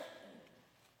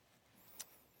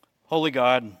Holy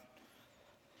God,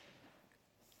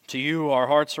 to you our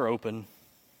hearts are open,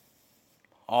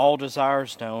 all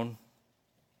desires known,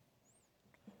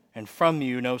 and from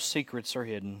you no secrets are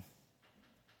hidden.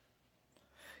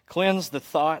 Cleanse the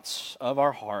thoughts of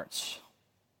our hearts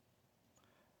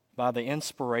by the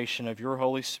inspiration of your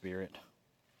Holy Spirit,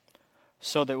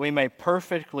 so that we may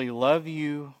perfectly love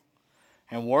you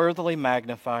and worthily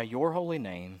magnify your holy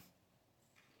name.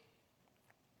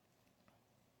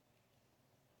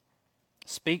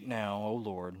 Speak now, O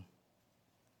Lord.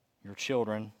 Your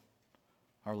children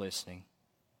are listening.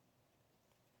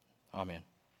 Amen.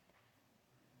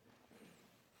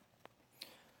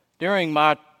 During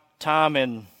my time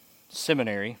in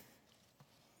seminary,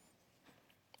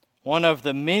 one of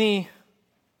the many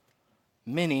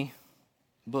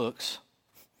books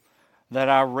that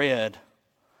I read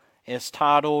is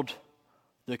titled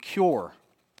The Cure.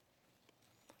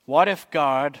 What if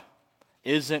God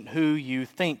isn't who you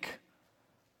think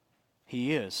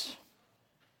He is?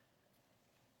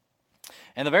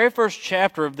 And the very first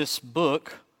chapter of this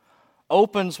book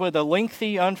opens with a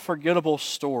lengthy, unforgettable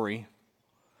story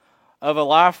of a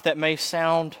life that may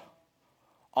sound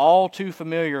all too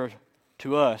familiar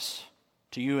to us,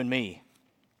 to you and me.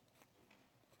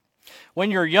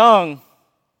 When you're young,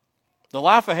 the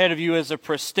life ahead of you is a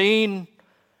pristine,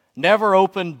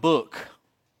 never-opened book.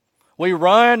 We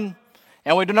run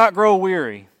and we do not grow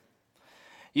weary.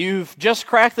 You've just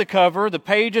cracked the cover, the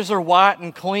pages are white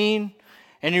and clean,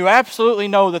 and you absolutely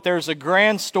know that there's a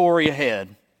grand story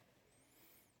ahead.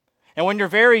 And when you're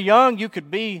very young, you could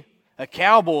be a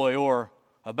cowboy or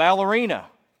a ballerina.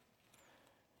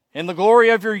 In the glory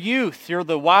of your youth, you're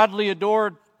the widely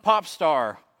adored pop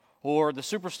star or the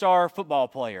superstar football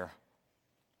player.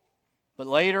 But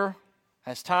later,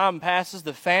 as time passes,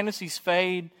 the fantasies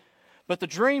fade, but the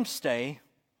dreams stay,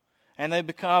 and they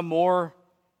become more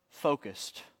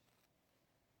focused.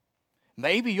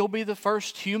 Maybe you'll be the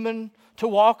first human to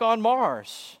walk on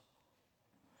Mars.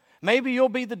 Maybe you'll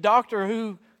be the doctor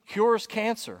who cures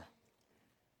cancer.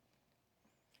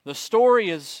 The story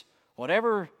is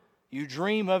whatever you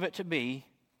dream of it to be,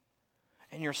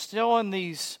 and you're still in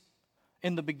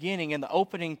the beginning, in the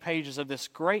opening pages of this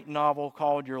great novel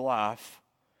called Your Life,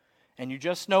 and you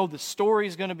just know the story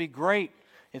is going to be great,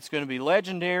 it's going to be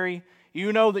legendary,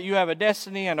 you know that you have a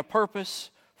destiny and a purpose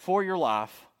for your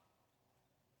life.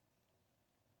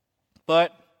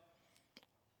 But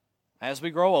as we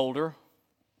grow older,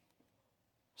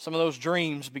 some of those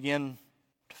dreams begin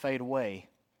to fade away,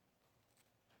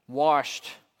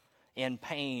 washed in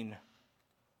pain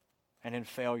and in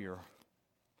failure.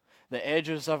 The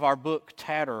edges of our book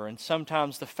tatter, and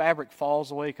sometimes the fabric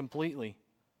falls away completely.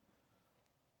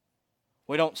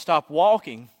 We don't stop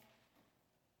walking,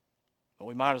 but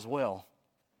we might as well.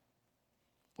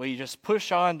 We just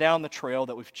push on down the trail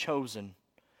that we've chosen,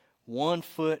 one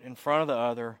foot in front of the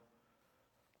other,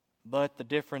 but the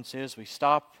difference is we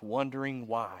stop wondering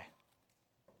why.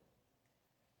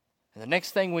 And the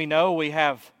next thing we know, we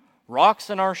have rocks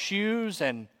in our shoes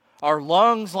and our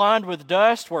lungs lined with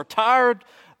dust. We're tired,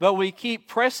 but we keep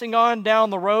pressing on down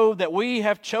the road that we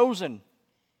have chosen.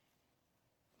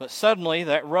 But suddenly,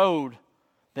 that road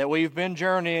that we've been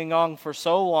journeying on for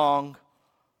so long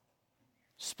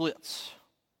splits.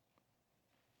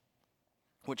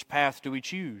 Which path do we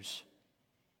choose?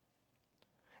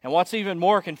 And what's even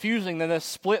more confusing than this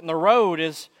split in the road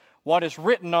is what is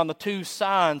written on the two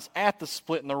signs at the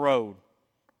split in the road.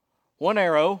 One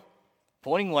arrow,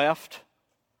 pointing left,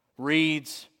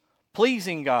 reads,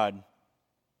 pleasing God.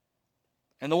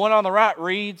 And the one on the right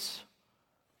reads,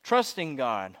 trusting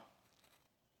God.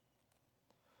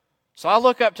 So I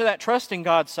look up to that trusting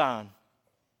God sign.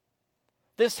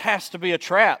 This has to be a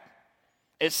trap.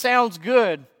 It sounds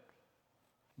good,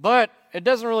 but it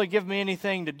doesn't really give me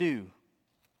anything to do.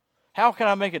 How can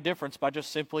I make a difference by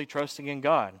just simply trusting in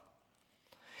God?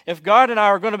 If God and I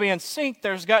are going to be in sync,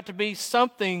 there's got to be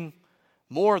something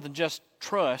more than just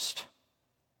trust.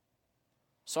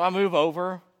 So I move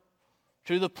over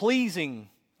to the pleasing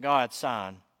God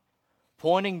sign,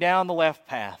 pointing down the left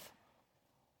path.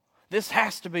 This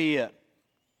has to be it.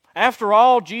 After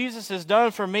all Jesus has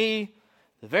done for me,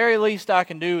 the very least I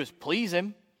can do is please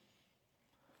Him.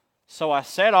 So I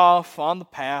set off on the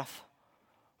path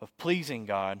of pleasing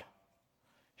God,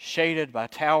 shaded by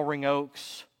towering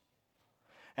oaks.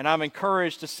 And I'm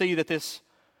encouraged to see that this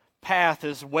path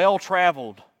is well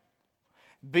traveled.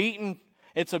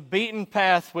 It's a beaten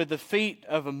path with the feet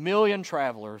of 1 million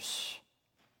travelers.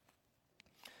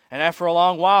 And after a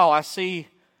long while, I see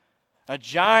a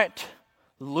giant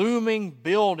looming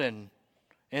building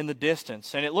in the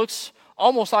distance. And it looks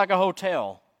almost like a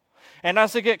hotel. And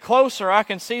as I get closer, I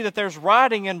can see that there's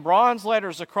writing in bronze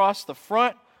letters across the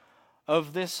front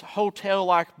of this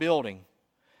hotel-like building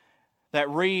that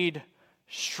read,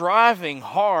 "Striving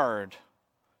hard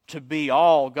to be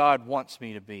all God wants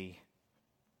me to be."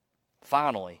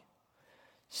 Finally,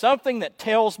 something that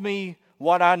tells me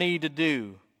what I need to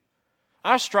do.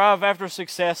 I strive after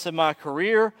success in my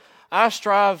career. I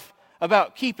strive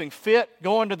about keeping fit,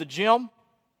 going to the gym.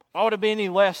 I ought to be any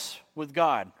less with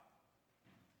God.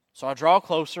 So I draw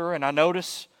closer and I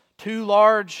notice two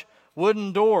large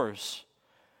wooden doors.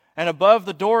 And above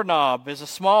the doorknob is a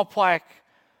small plaque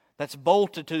that's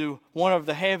bolted to one of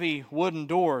the heavy wooden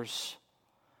doors.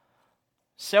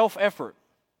 Self-effort,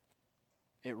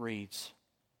 it reads.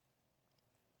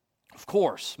 Of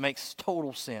course, makes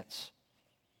total sense.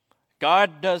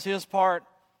 God does His part,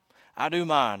 I do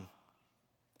mine.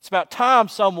 It's about time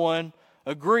someone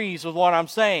agrees with what I'm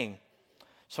saying.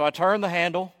 So I turn the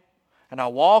handle and I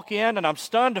walk in, and I'm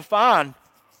stunned to find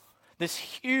this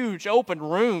huge open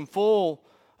room full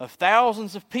of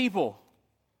thousands of people.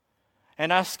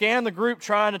 And I scan the group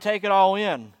trying to take it all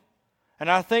in.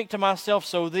 And I think to myself,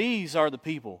 so these are the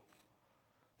people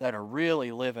that are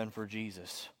really living for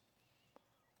Jesus.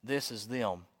 This is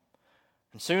them.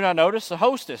 And soon I notice the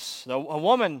hostess, a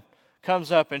woman,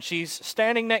 comes up and she's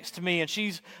standing next to me and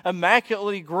she's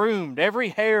immaculately groomed, every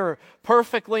hair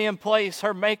perfectly in place.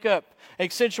 Her makeup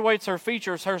accentuates her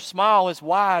features. Her smile is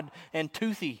wide and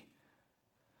toothy.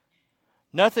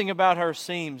 Nothing about her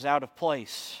seems out of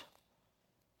place.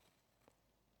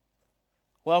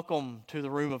 "Welcome to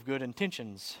the room of good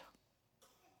intentions."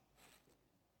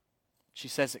 She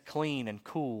says it clean and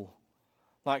cool,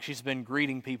 like she's been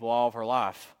greeting people all of her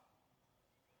life.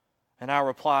 And I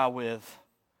reply with,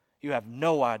 "You have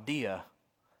no idea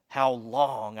how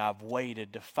long I've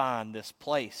waited to find this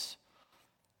place."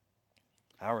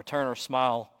 I return her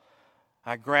smile.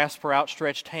 I grasp her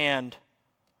outstretched hand.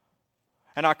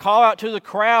 And I call out to the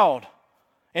crowd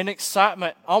in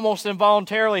excitement, almost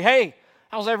involuntarily, "Hey,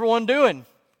 how's everyone doing?"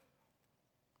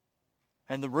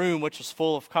 And the room, which is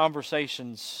full of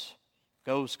conversations,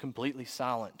 goes completely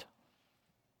silent.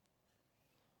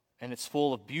 And it's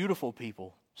full of beautiful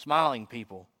people, smiling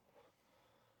people.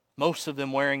 Most of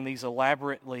them wearing these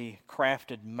elaborately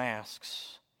crafted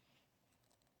masks.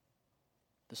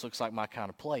 This looks like my kind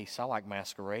of place. I like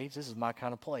masquerades. This is my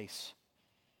kind of place.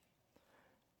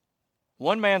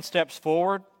 One man steps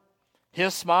forward.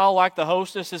 His smile, like the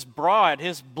hostess, is broad.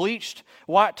 His bleached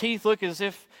white teeth look as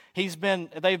if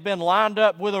they've been lined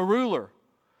up with a ruler.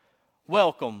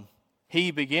 "Welcome,"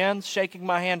 he begins, shaking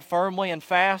my hand firmly and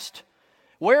fast.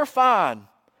 "We're fine.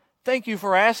 Thank you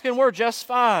for asking. We're just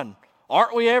fine.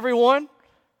 Aren't we, everyone?"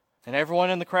 And everyone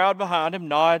in the crowd behind him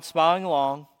nods, smiling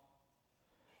along.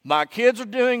 "My kids are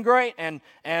doing great, and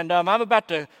I'm about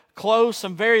to close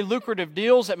some very lucrative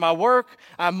deals at my work.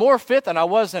 I'm more fit than I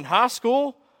was in high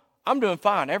school. I'm doing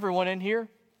fine. Everyone in here,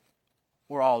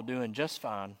 we're all doing just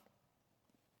fine."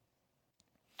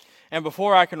 And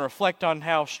before I can reflect on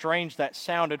how strange that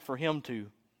sounded for him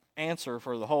to answer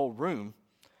for the whole room,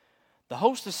 the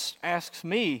hostess asks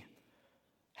me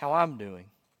how I'm doing.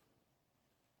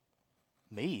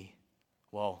 Me?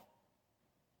 Well,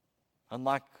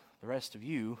 unlike the rest of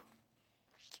you,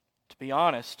 to be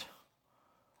honest,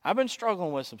 I've been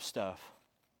struggling with some stuff.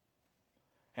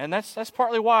 And that's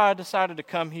partly why I decided to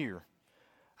come here.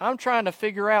 I'm trying to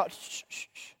figure out...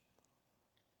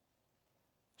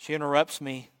 She interrupts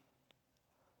me,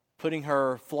 putting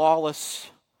her flawless,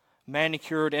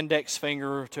 manicured index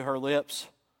finger to her lips.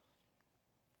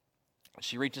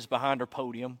 She reaches behind her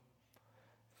podium,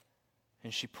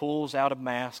 and she pulls out a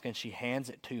mask and she hands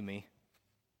it to me.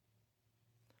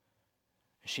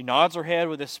 She nods her head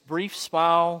with this brief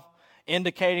smile,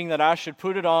 indicating that I should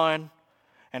put it on,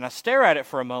 and I stare at it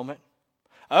for a moment.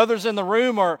 Others in the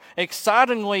room are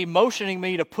excitedly motioning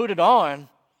me to put it on,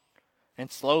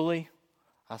 and slowly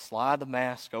I slide the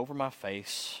mask over my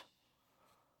face,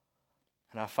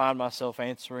 and I find myself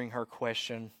answering her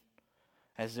question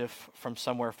as if from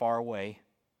somewhere far away.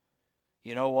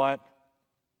 "You know what?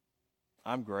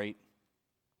 I'm great.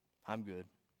 I'm good.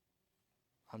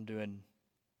 I'm doing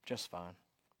just fine."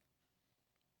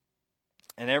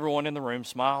 And everyone in the room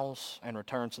smiles and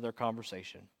returns to their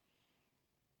conversation.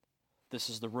 This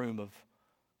is the room of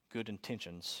good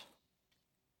intentions.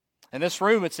 In this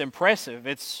room, it's impressive.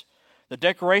 The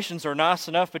decorations are nice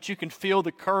enough, but you can feel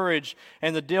the courage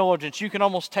and the diligence. You can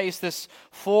almost taste this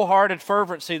full-hearted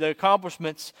fervency, the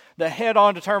accomplishments, the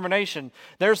head-on determination.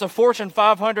 There's a Fortune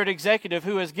 500 executive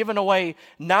who has given away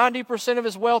 90% of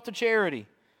his wealth to charity.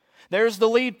 There's the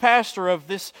lead pastor of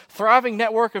this thriving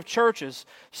network of churches.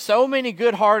 So many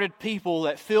good-hearted people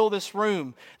that fill this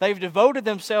room. They've devoted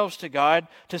themselves to God,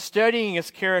 to studying His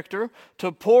character,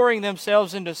 to pouring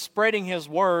themselves into spreading His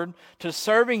word, to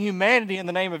serving humanity in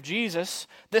the name of Jesus.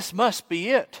 This must be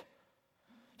it.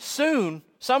 Soon,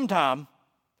 sometime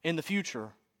in the future,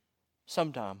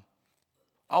 sometime,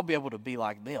 I'll be able to be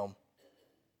like them.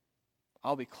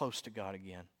 I'll be close to God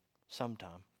again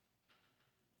sometime.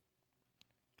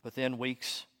 But then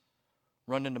weeks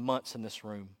run into months in this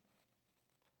room.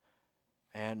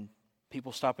 And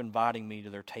people stop inviting me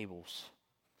to their tables.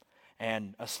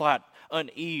 And a slight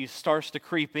unease starts to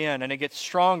creep in, and it gets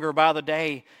stronger by the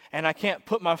day. And I can't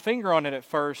put my finger on it at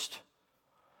first.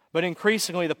 But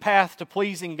increasingly, the path to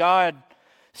pleasing God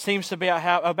seems to be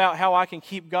about how I can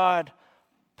keep God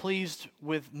pleased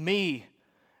with me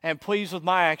and pleased with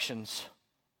my actions.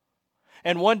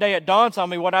 And one day it dawns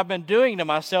on me what I've been doing to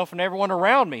myself and everyone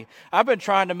around me. I've been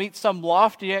trying to meet some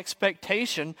lofty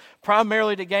expectation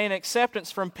primarily to gain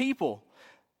acceptance from people.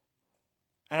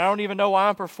 And I don't even know why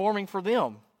I'm performing for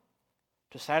them.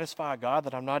 To satisfy a God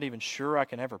that I'm not even sure I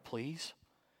can ever please.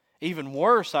 Even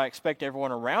worse, I expect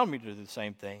everyone around me to do the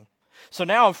same thing. So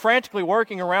now I'm frantically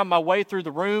working around my way through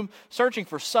the room, searching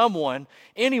for someone,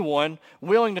 anyone,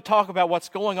 willing to talk about what's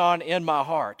going on in my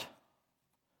heart.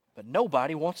 But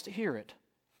nobody wants to hear it.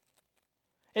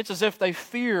 It's as if they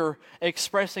fear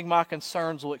expressing my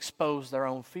concerns will expose their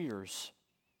own fears.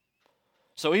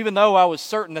 So even though I was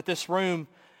certain that this room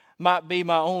might be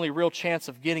my only real chance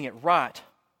of getting it right,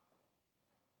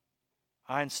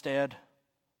 I instead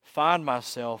find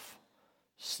myself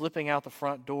slipping out the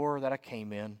front door that I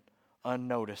came in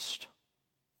unnoticed.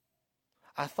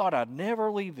 I thought I'd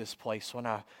never leave this place when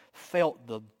I felt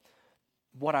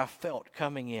what I felt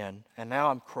coming in, and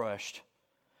now I'm crushed.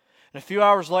 And a few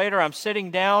hours later, I'm sitting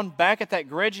down back at that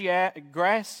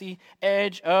grassy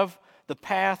edge of the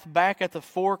path, back at the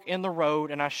fork in the road,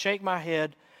 and I shake my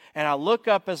head, and I look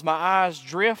up as my eyes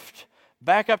drift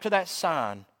back up to that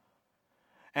sign,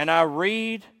 and I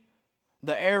read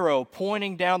the arrow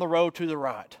pointing down the road to the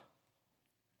right.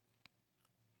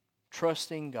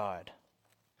 Trusting God.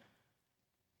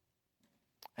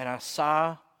 And I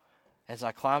sigh as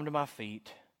I climb to my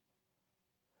feet.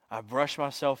 I brush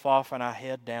myself off and I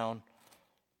head down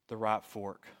the right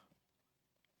fork.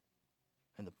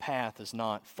 And the path is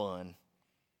not fun.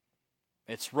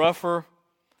 It's rougher.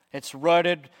 It's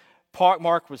rutted,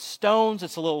 pockmarked with stones.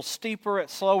 It's a little steeper.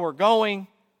 It's slower going.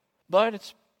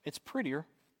 But it's prettier.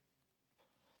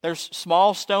 There's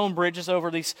small stone bridges over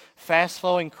these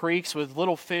fast-flowing creeks with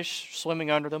little fish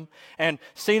swimming under them, and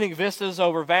scenic vistas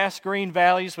over vast green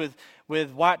valleys with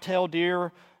white-tailed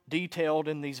deer detailed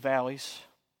in these valleys.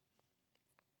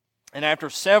 And after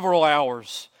several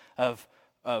hours of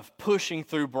pushing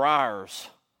through briars,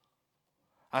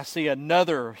 I see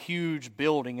another huge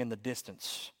building in the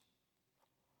distance.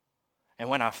 And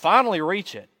when I finally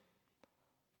reach it,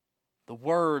 the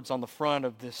words on the front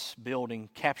of this building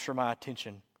capture my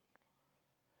attention.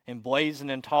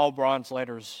 Emblazoned in tall bronze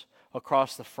letters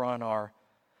across the front are,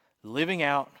 "Living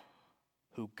out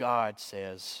who God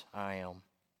says I am."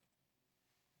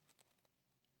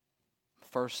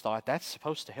 First thought, that's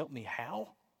supposed to help me how?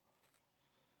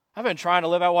 I've been trying to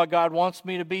live out what God wants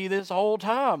me to be this whole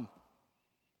time.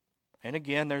 And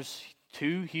again, there's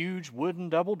 2 huge wooden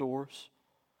double doors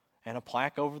and a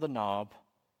plaque over the knob.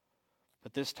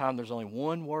 But this time there's only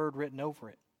one word written over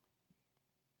it.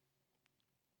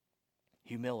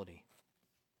 Humility.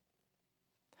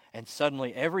 And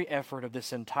suddenly every effort of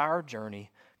this entire journey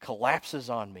collapses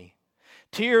on me.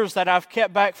 Tears that I've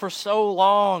kept back for so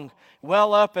long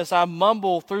well up as I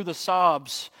mumble through the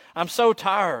sobs. I'm so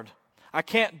tired. I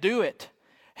can't do it.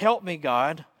 Help me,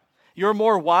 God. You're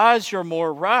more wise, you're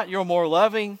more right, you're more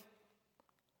loving.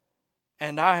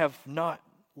 And I have not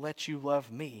let you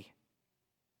love me.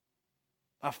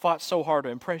 I fought so hard to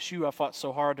impress you. I fought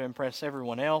so hard to impress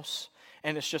everyone else.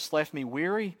 And it's just left me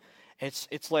weary.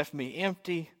 It's left me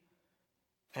empty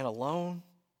and alone.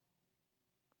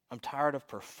 I'm tired of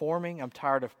performing. I'm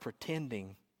tired of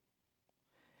pretending.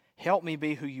 Help me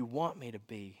be who you want me to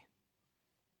be.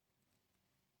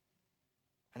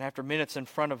 And after minutes in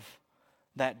front of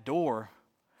that door,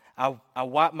 I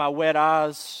wipe my wet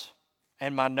eyes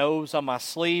and my nose on my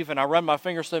sleeve, and I run my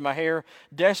fingers through my hair,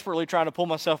 desperately trying to pull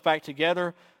myself back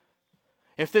together.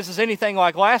 If this is anything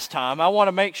like last time, I want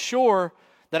to make sure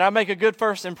that I make a good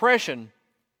first impression.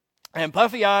 And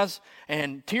puffy eyes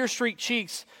and tear-streaked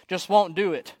cheeks just won't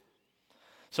do it.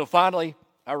 So finally,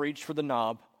 I reach for the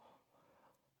knob.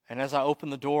 And as I open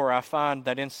the door, I find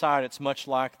that inside it's much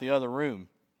like the other room.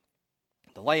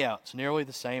 The layout's nearly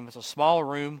the same. It's a small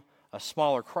room a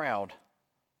smaller crowd.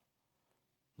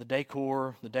 The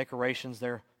decor, the decorations,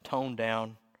 they're toned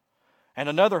down. And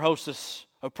another hostess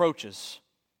approaches.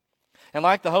 And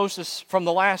like the hostess from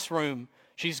the last room,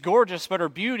 she's gorgeous, but her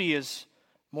beauty is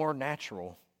more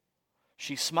natural.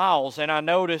 She smiles, and I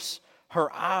notice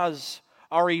her eyes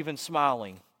are even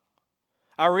smiling.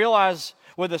 I realize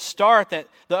with a start that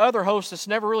the other hostess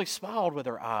never really smiled with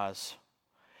her eyes.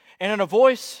 And in a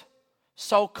voice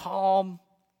so calm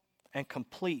and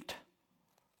complete,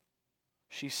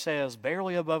 she says,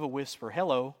 barely above a whisper,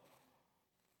 "Hello,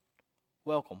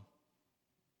 welcome.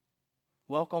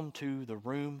 Welcome to the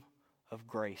room of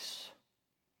grace."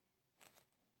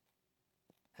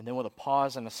 And then with a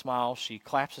pause and a smile, she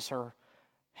clasps her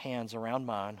hands around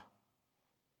mine.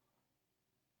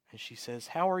 And she says,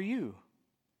 "How are you?"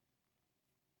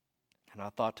 And I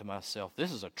thought to myself,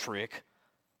 this is a trick.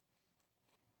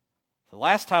 The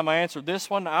last time I answered this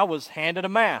one, I was handed a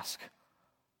mask.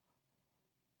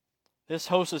 This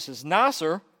hostess is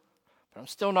nicer, but I'm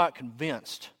still not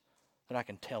convinced that I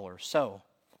can tell her. So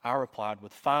I replied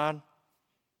with, "Fine,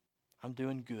 I'm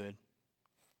doing good."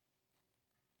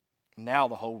 Now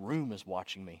the whole room is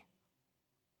watching me.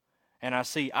 And I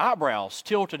see eyebrows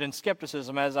tilted in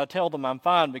skepticism as I tell them I'm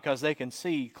fine because they can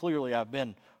see clearly I've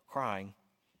been crying.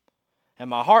 And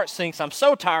my heart sinks. I'm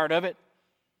so tired of it.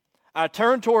 I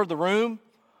turn toward the room,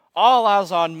 all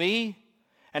eyes on me,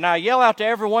 and I yell out to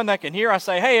everyone that can hear. I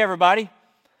say, "Hey, everybody,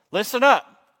 listen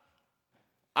up.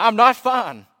 I'm not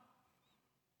fine.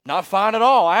 Not fine at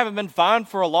all. I haven't been fine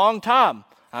for a long time.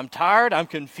 I'm tired. I'm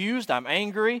confused. I'm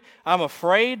angry. I'm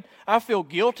afraid. I feel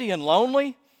guilty and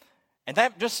lonely. And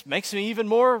that just makes me even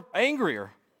more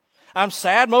angrier. I'm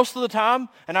sad most of the time,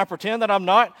 and I pretend that I'm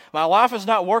not. My life is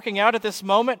not working out at this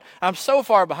moment. I'm so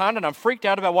far behind, and I'm freaked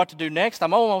out about what to do next.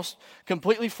 I'm almost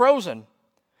completely frozen.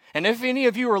 And if any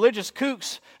of you religious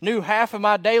kooks knew half of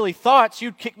my daily thoughts,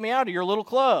 you'd kick me out of your little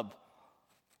club.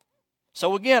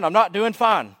 So again, I'm not doing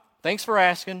fine. Thanks for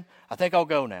asking. I think I'll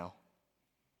go now."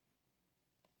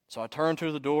 So I turn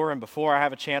to the door, and before I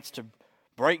have a chance to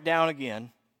break down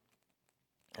again,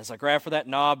 as I grab for that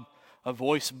knob, a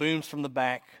voice booms from the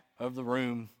back of the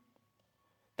room.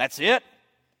 "That's it?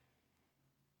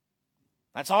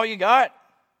 That's all you got?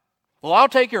 Well, I'll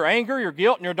take your anger, your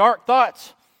guilt, and your dark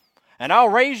thoughts, and I'll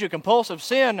raise you compulsive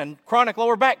sin and chronic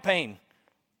lower back pain.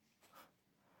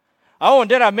 Oh, and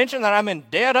did I mention that I'm in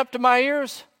debt up to my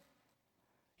ears?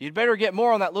 You'd better get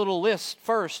more on that little list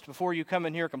first before you come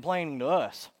in here complaining to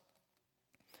us."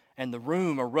 And the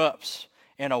room erupts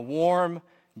in a warm,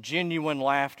 genuine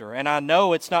laughter. And I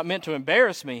know it's not meant to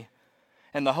embarrass me.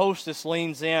 And the hostess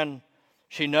leans in.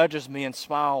 She nudges me and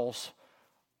smiles,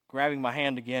 grabbing my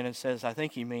hand again and says, "I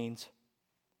think he means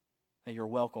that you're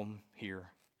welcome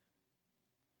here."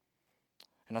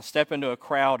 And I step into a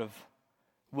crowd of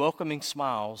welcoming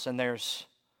smiles, and there's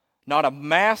not a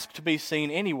mask to be seen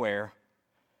anywhere.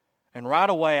 And right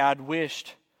away, I'd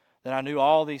wished that I knew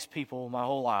all these people my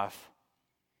whole life,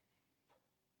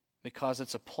 because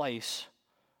it's a place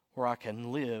where I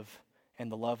can live in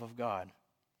the love of God.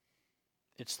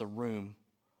 It's the room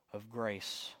of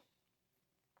grace.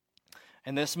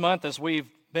 And this month, as we've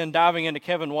been diving into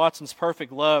Kevin Watson's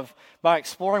Perfect Love, by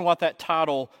exploring what that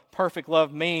title, Perfect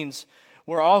Love, means,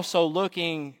 we're also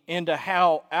looking into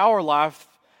how our life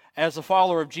as a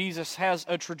follower of Jesus has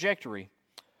a trajectory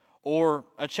or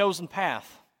a chosen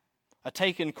path, a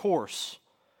taken course.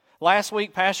 Last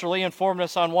week, Pastor Lee informed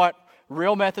us on what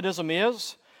real Methodism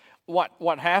is,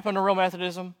 what happened to real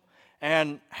Methodism,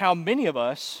 and how many of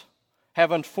us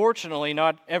have unfortunately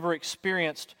not ever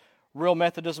experienced real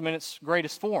Methodism in its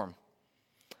greatest form.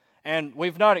 And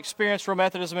we've not experienced real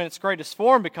Methodism in its greatest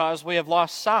form because we have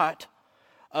lost sight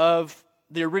of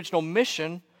the original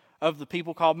mission of the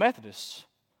people called Methodists.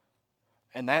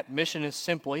 And that mission is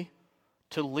simply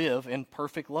to live in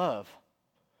perfect love.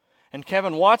 And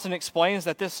Kevin Watson explains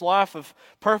that this life of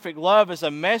perfect love is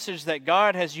a message that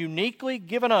God has uniquely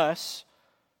given us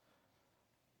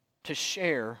to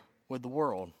share with the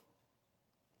world.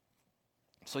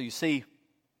 So you see,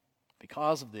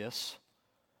 because of this,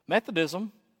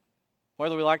 Methodism,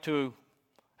 whether we like to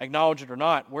acknowledge it or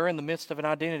not, we're in the midst of an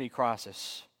identity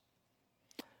crisis.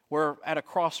 We're at a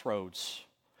crossroads.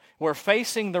 We're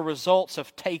facing the results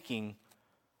of taking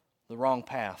the wrong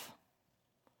path.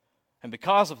 And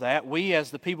because of that, we as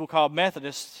the people called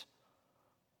Methodists,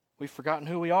 we've forgotten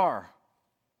who we are.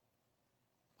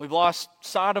 We've lost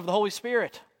sight of the Holy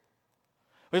Spirit.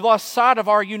 We've lost sight of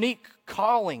our unique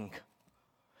calling.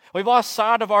 We've lost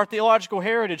sight of our theological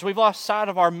heritage. We've lost sight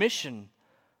of our mission.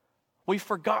 We've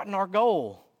forgotten our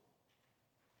goal.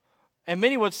 And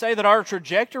many would say that our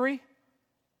trajectory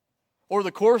or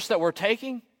the course that we're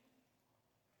taking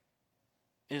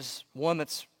is one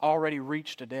that's already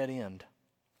reached a dead end.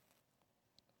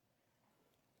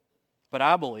 But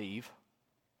I believe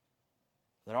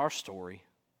that our story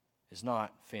is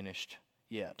not finished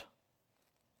yet.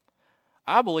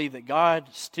 I believe that God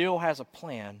still has a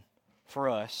plan for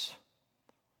us,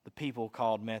 the people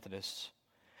called Methodists.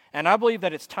 And I believe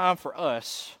that it's time for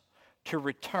us to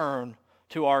return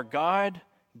to our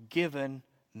God-given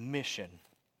mission.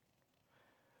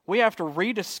 We have to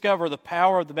rediscover the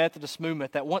power of the Methodist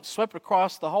movement that once swept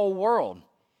across the whole world.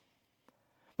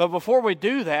 But before we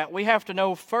do that, we have to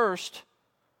know first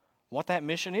what that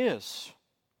mission is.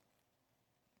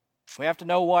 We have to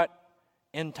know what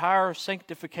entire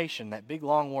sanctification, that big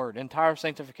long word, entire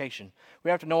sanctification,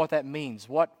 we have to know what that means.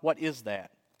 What is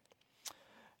that?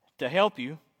 To help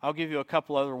you, I'll give you a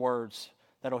couple other words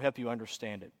that'll help you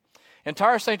understand it.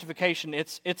 Entire sanctification,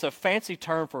 it's a fancy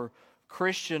term for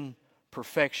Christian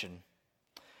perfection.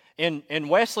 In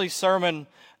Wesley's sermon,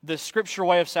 The Scripture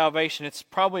Way of Salvation, it's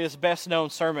probably his best known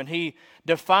sermon. He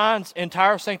defines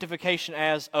entire sanctification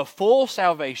as a full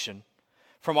salvation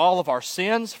from all of our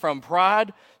sins, from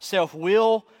pride,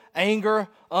 self-will, anger,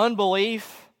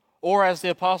 unbelief, or as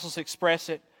the apostles express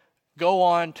it, go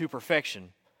on to perfection.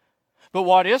 But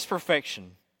what is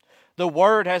perfection? The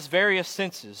word has various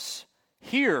senses.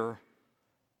 Here,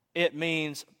 it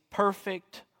means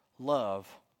perfect love.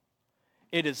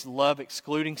 It is love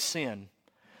excluding sin,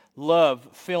 love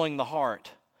filling the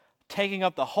heart, taking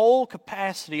up the whole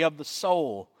capacity of the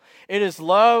soul. It is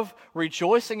love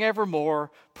rejoicing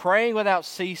evermore, praying without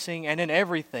ceasing, and in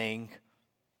everything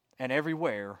and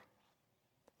everywhere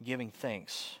giving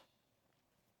thanks.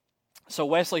 So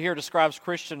Wesley here describes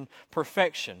Christian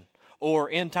perfection or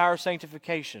entire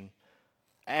sanctification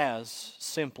as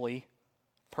simply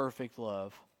perfect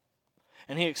love.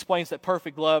 And he explains that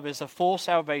perfect love is a full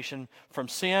salvation from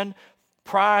sin.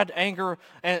 Pride, anger,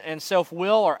 and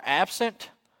self-will are absent.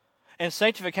 And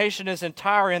sanctification is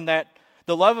entire in that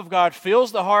the love of God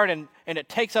fills the heart and it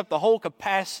takes up the whole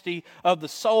capacity of the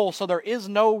soul, so there is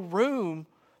no room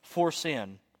for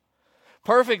sin.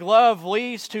 Perfect love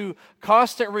leads to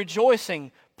constant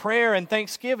rejoicing, prayer, and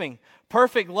thanksgiving.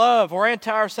 Perfect love or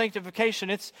entire sanctification,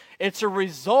 it's a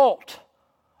result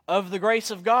of the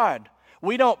grace of God.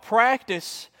 We don't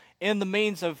practice in the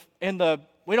means of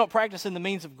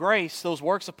grace, those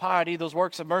works of piety, those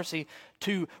works of mercy,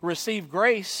 to receive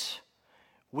grace.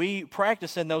 We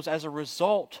practice in those as a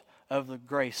result of the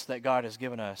grace that God has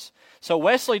given us. So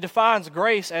Wesley defines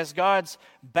grace as God's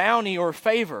bounty or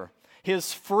favor,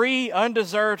 His free,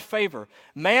 undeserved favor.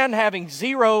 Man having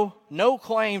no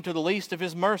claim to the least of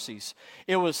His mercies.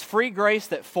 It was free grace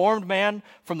that formed man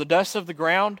from the dust of the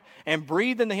ground and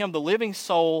breathed into him the living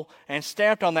soul and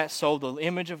stamped on that soul the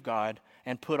image of God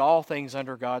and put all things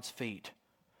under God's feet.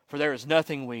 For there is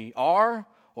nothing we are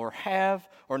or have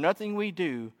or nothing we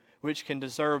do which can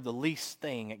deserve the least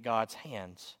thing at God's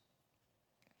hands.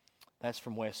 That's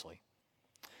from Wesley.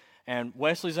 And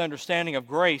Wesley's understanding of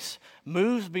grace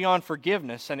moves beyond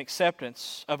forgiveness and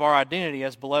acceptance of our identity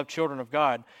as beloved children of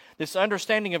God. This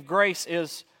understanding of grace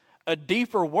is a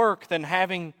deeper work than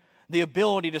having the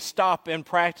ability to stop in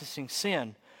practicing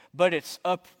sin, but it's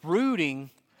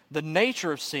uprooting the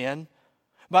nature of sin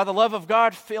by the love of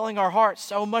God filling our hearts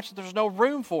so much that there's no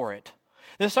room for it.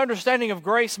 This understanding of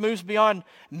grace moves beyond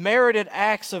merited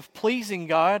acts of pleasing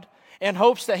God in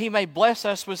hopes that He may bless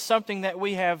us with something that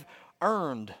we have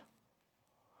earned.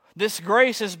 This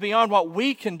grace is beyond what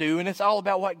we can do, and it's all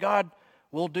about what God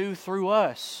will do through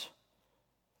us.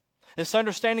 This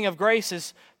understanding of grace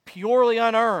is purely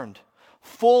unearned,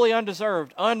 fully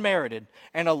undeserved, unmerited,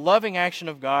 and a loving action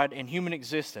of God in human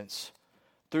existence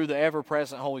through the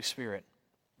ever-present Holy Spirit.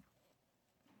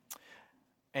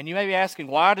 And you may be asking,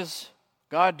 why does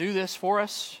God do this for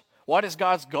us? What is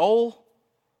God's goal?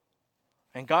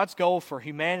 And God's goal for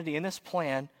humanity in this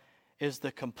plan is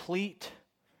the complete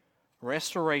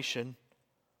restoration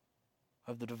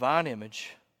of the divine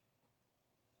image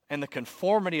and the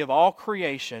conformity of all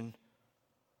creation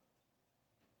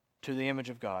to the image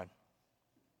of God.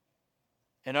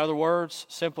 In other words,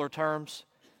 simpler terms,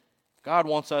 God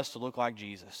wants us to look like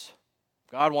Jesus.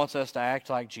 God wants us to act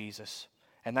like Jesus.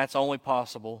 And that's only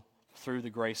possible through the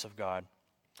grace of God.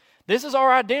 This is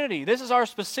our identity. This is our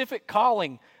specific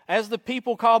calling as the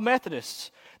people called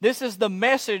Methodists. This is the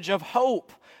message of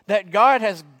hope that God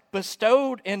has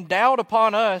endowed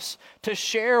upon us to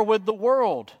share with the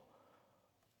world.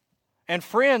 And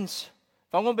friends,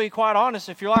 if I'm going to be quite honest,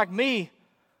 if you're like me,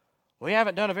 we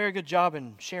haven't done a very good job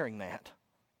in sharing that.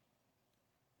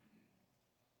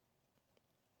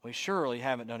 We surely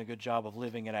haven't done a good job of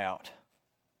living it out.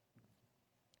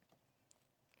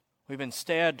 We've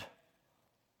instead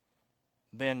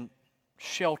been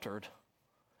sheltered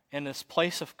in this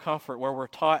place of comfort where we're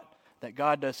taught that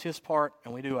God does His part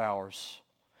and we do ours.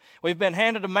 We've been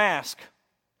handed a mask,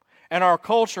 and our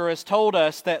culture has told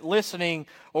us that listening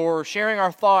or sharing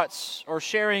our thoughts or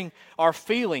sharing our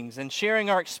feelings and sharing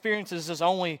our experiences is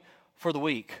only for the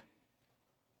weak.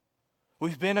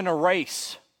 We've been in a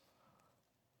race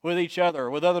with each other,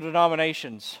 with other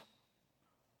denominations,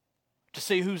 to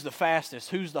see who's the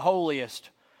fastest, who's the holiest,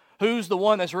 who's the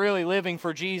one that's really living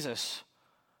for Jesus.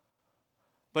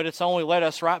 But it's only led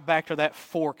us right back to that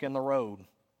fork in the road.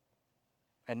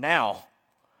 And now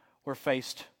we're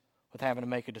faced with having to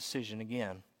make a decision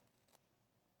again.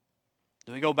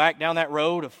 Do we go back down that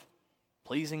road of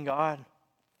pleasing God?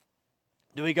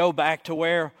 Do we go back to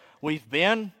where we've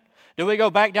been? Do we go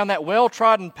back down that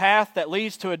well-trodden path that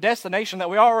leads to a destination that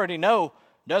we already know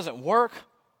doesn't work,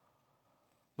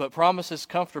 but promises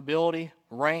comfortability,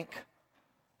 rank,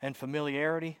 and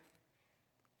familiarity?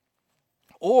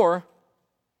 Or,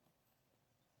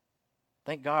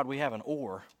 thank God we have an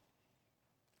or.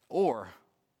 Or,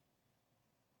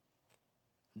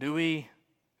 do we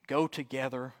go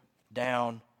together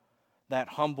down that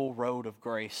humble road of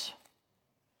grace,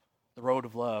 the road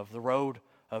of love, the road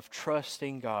of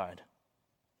trusting God?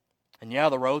 And yeah,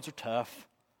 the roads are tough.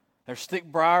 There's thick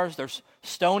briars, there's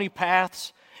stony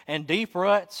paths, and deep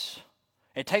ruts.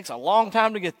 It takes a long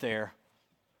time to get there.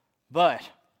 But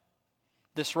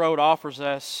this road offers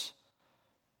us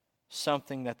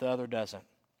something that the other doesn't.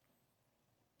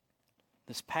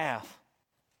 This path,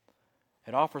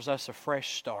 it offers us a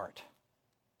fresh start.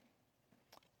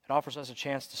 It offers us a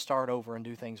chance to start over and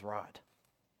do things right.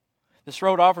 This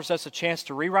road offers us a chance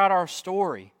to rewrite our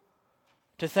story,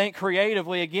 to think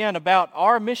creatively again about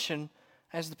our mission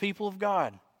as the people of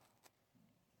God,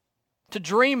 to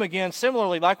dream again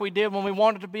similarly like we did when we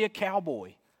wanted to be a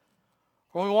cowboy,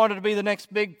 when we wanted to be the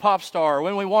next big pop star,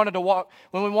 when we wanted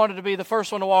to be the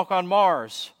first one to walk on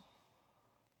Mars.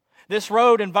 This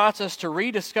road invites us to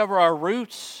rediscover our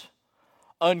roots,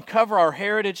 uncover our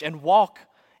heritage, and walk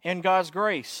in God's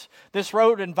grace. This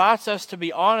road invites us to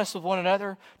be honest with one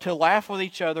another, to laugh with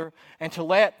each other, and to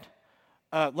let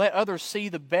others see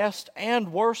the best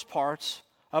and worst parts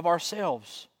of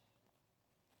ourselves.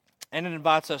 And it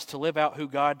invites us to live out who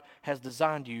God has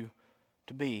designed you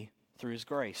to be through His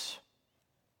grace.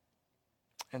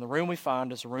 And the room we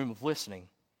find is a room of listening.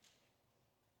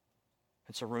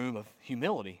 It's a room of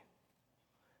humility.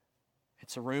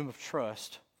 It's a room of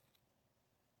trust.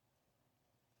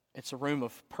 It's a room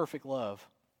of perfect love.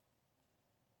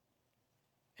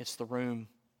 It's the room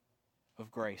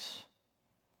of grace.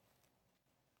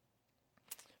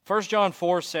 1 John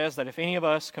 4 says that if any of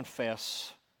us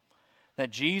confess that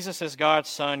Jesus is God's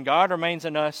Son, God remains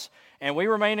in us, and we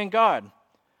remain in God.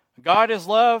 God is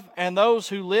love, and those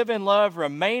who live in love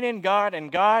remain in God,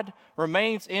 and God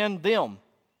remains in them.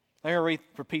 Let me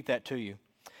repeat that to you.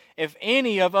 If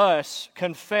any of us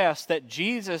confess that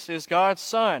Jesus is God's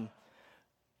Son,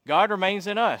 God remains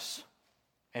in us,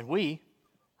 and we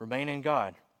remain in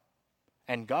God.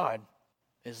 And God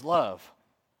is love.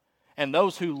 And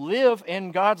those who live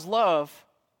in God's love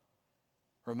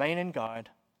remain in God,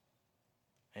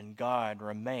 and God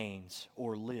remains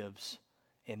or lives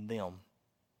in them.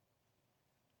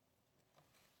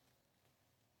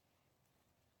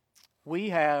 We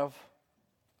have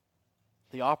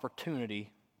the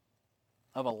opportunity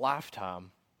of a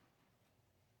lifetime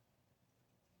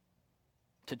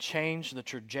to change the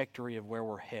trajectory of where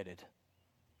we're headed.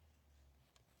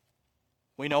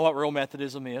 We know what real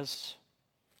Methodism is.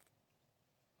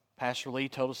 Pastor Lee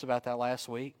told us about that last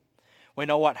week. We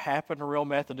know what happened to real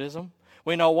Methodism.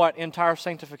 We know what entire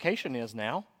sanctification is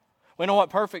now. We know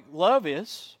what perfect love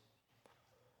is.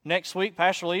 Next week,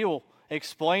 Pastor Lee will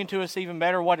explain to us even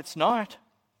better what it's not.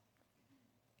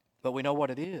 But we know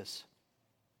what it is.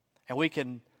 And we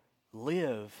can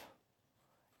live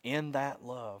in that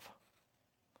love.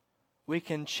 We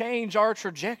can change our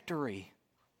trajectory.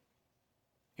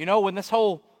 You know, when this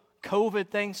whole COVID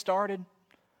thing started,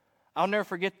 I'll never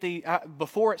forget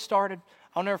before it started,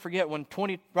 I'll never forget when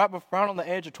right on the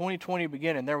edge of 2020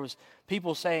 beginning, there was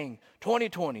people saying,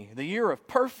 2020, the year of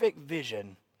perfect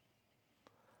vision.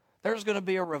 There's going to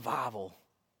be a revival.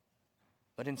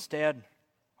 But instead,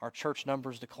 our church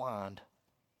numbers declined.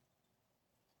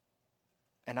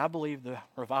 And I believe the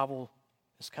revival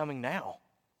is coming now,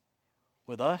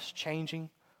 with us changing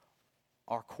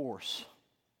our course,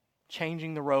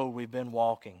 changing the road we've been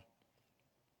walking.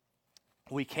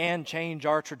 We can change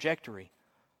our trajectory.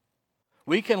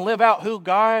 We can live out who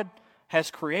God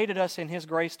has created us in His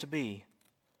grace to be.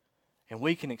 And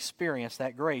we can experience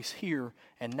that grace here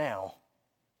and now.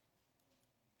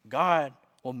 God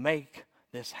will make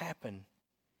this happen.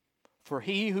 For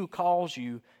he who calls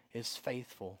you is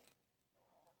faithful.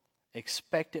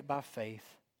 Expect it by faith.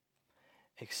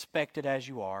 Expect it as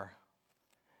you are.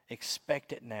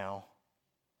 Expect it now.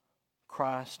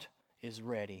 Christ is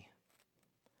ready.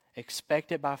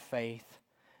 Expect it by faith.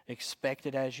 Expect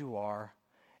it as you are.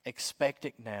 Expect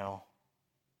it now.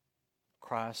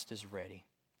 Christ is ready.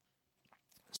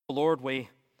 So Lord, we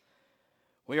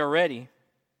are ready,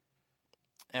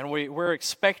 and we're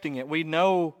expecting it. We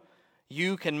know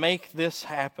you can make this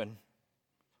happen.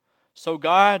 So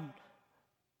God,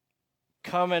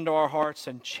 come into our hearts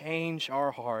and change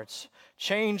our hearts.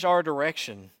 Change our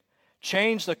direction.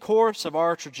 Change the course of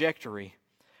our trajectory.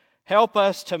 Help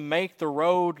us to make the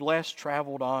road less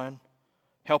traveled on.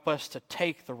 Help us to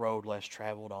take the road less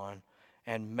traveled on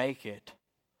and make it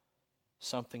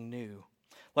something new.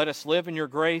 Let us live in your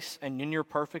grace and in your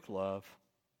perfect love.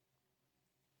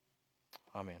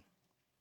 Amen.